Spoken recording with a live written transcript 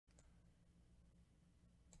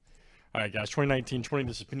All right, guys, 2019-20,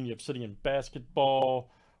 this is Panini Obsidian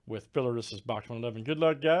Basketball with filler. This is box 111. Good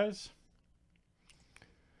luck, guys.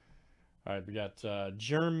 All right, we got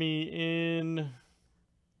Jeremy in.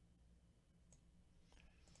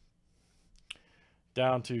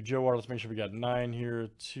 Down to Joe R. Let's make sure we got 9 here.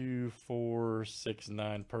 2, 4, 6,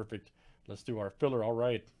 9. Perfect. Let's do our filler. All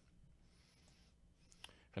right.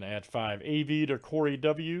 Gonna add 5. AV to Corey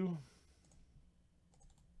W.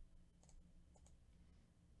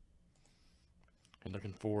 And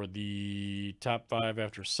looking for the top 5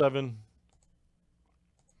 after 7.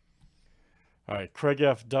 All right, Craig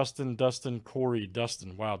F, Dustin, Corey,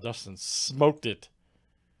 Dustin. Wow, Dustin smoked it.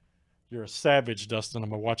 You're a savage, Dustin.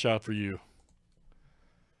 I'm going to watch out for you.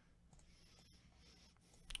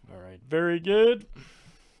 All right, very good.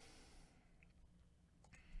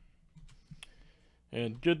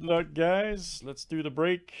 And good luck, guys. Let's do the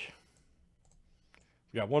break.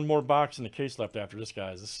 We got one more box in the case left after this,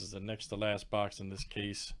 guys. This is the next to last box in this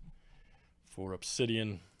case for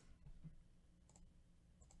Obsidian.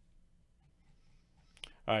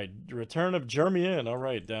 All right, return of Jeremy in. All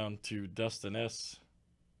right, down to Dustin S.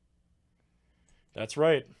 That's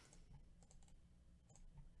right.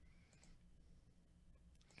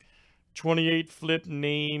 28 flip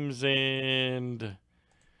names and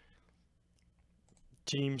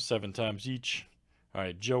teams 7 times each. All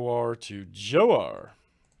right, Joe R to Joe R.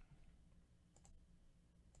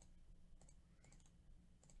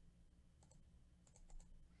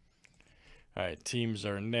 All right, teams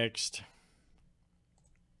are next.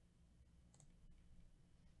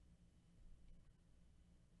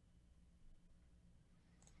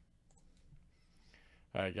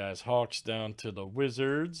 All right, guys, Hawks down to the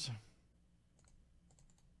Wizards.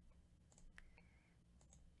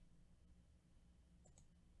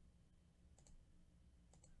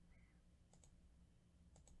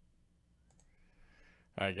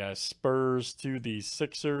 All right, guys, Spurs to the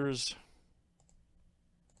Sixers.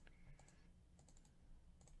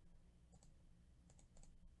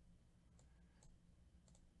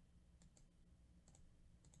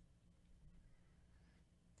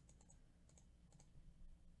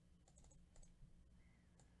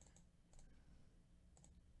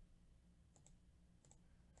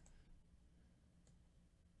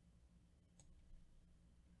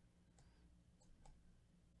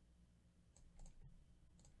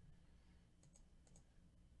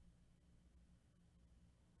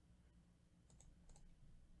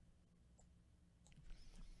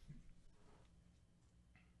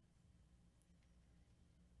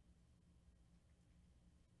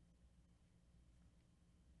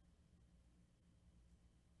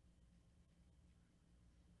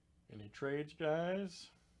 Any trades, guys?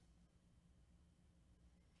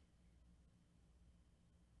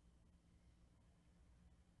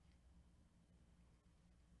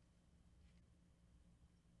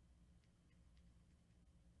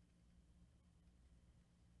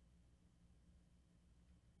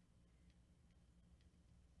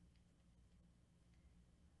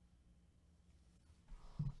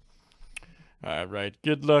 All right,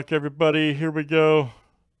 good luck, everybody. Here we go.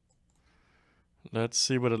 Let's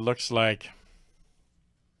see what it looks like.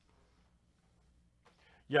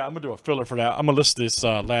 Yeah, I'm going to do a filler for that. I'm going to list this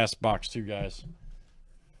last box too, guys.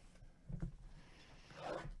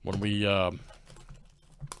 When we,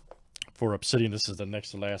 for Obsidian, this is the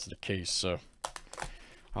next to last of the case. So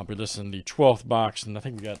I'll be listing the 12th box. And I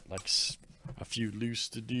think we got like a few loose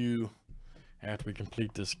to do after we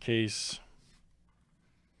complete this case.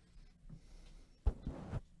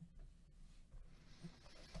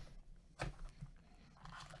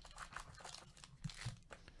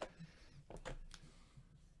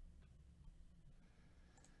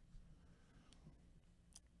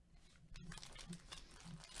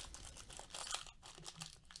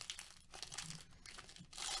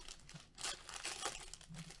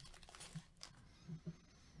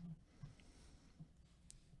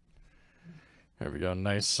 There we go.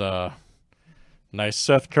 Nice, nice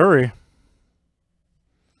Seth Curry.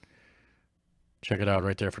 Check it out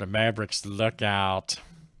right there for the Mavericks. Look out.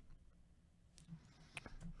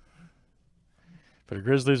 For the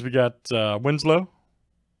Grizzlies, we got Winslow.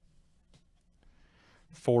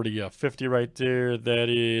 40-50 right there. That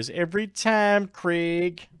is every time,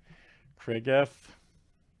 Craig. Craig F.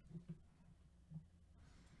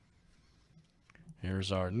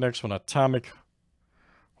 Here's our next one, Atomic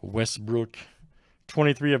Westbrook.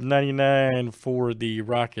 23/99 for the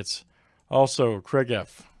Rockets. Also, Craig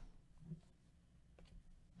F.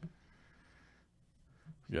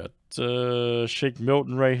 We got Shake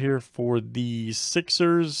Milton right here for the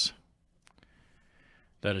Sixers.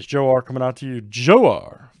 That is Joe R coming out to you. Joe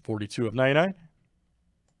R, 42/99.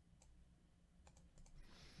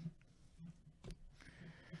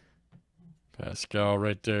 Pascal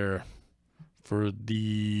right there for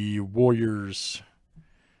the Warriors.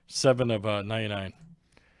 7 of 99.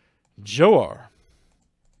 Joe R.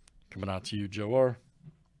 Coming out to you, Joe R.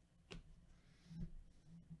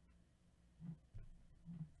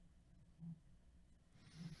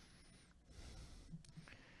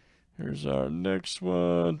 Here's our next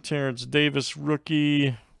one. Terrence Davis,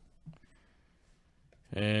 rookie.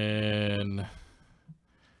 And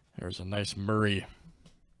there's a nice Murray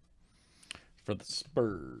for the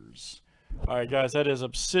Spurs. All right, guys, that is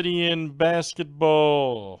Obsidian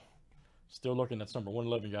Basketball. Still looking. That's number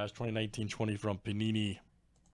 111, guys. 2019-20 from Panini.